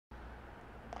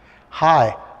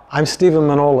Hi, I'm Stephen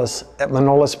Manolis at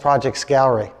Manolis Projects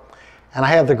Gallery, and I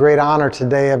have the great honor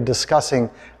today of discussing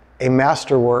a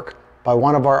masterwork by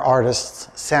one of our artists,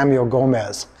 Samuel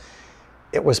Gomez.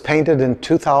 It was painted in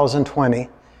 2020,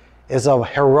 is of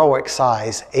heroic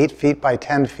size, 8 feet by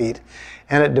 10 feet,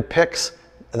 and it depicts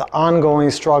the ongoing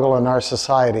struggle in our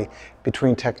society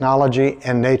between technology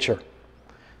and nature.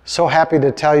 So happy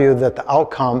to tell you that the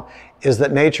outcome is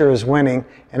that nature is winning,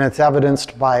 and it's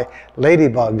evidenced by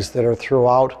ladybugs that are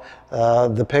throughout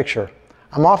the picture.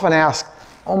 I'm often asked,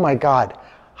 oh my God,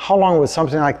 how long would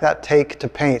something like that take to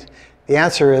paint? The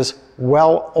answer is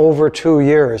well over 2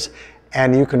 years,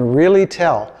 and you can really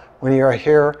tell when you're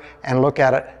here and look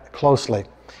at it closely.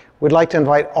 We'd like to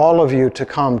invite all of you to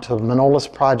come to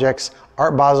Manolis Projects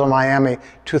Art Basel Miami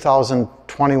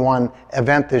 2021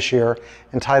 event this year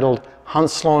entitled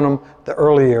Hans Slonim, The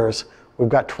Early Years. We've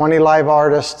got 20 live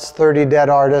artists, 30 dead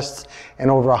artists,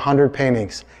 and over 100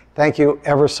 paintings. Thank you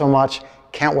ever so much.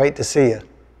 Can't wait to see you.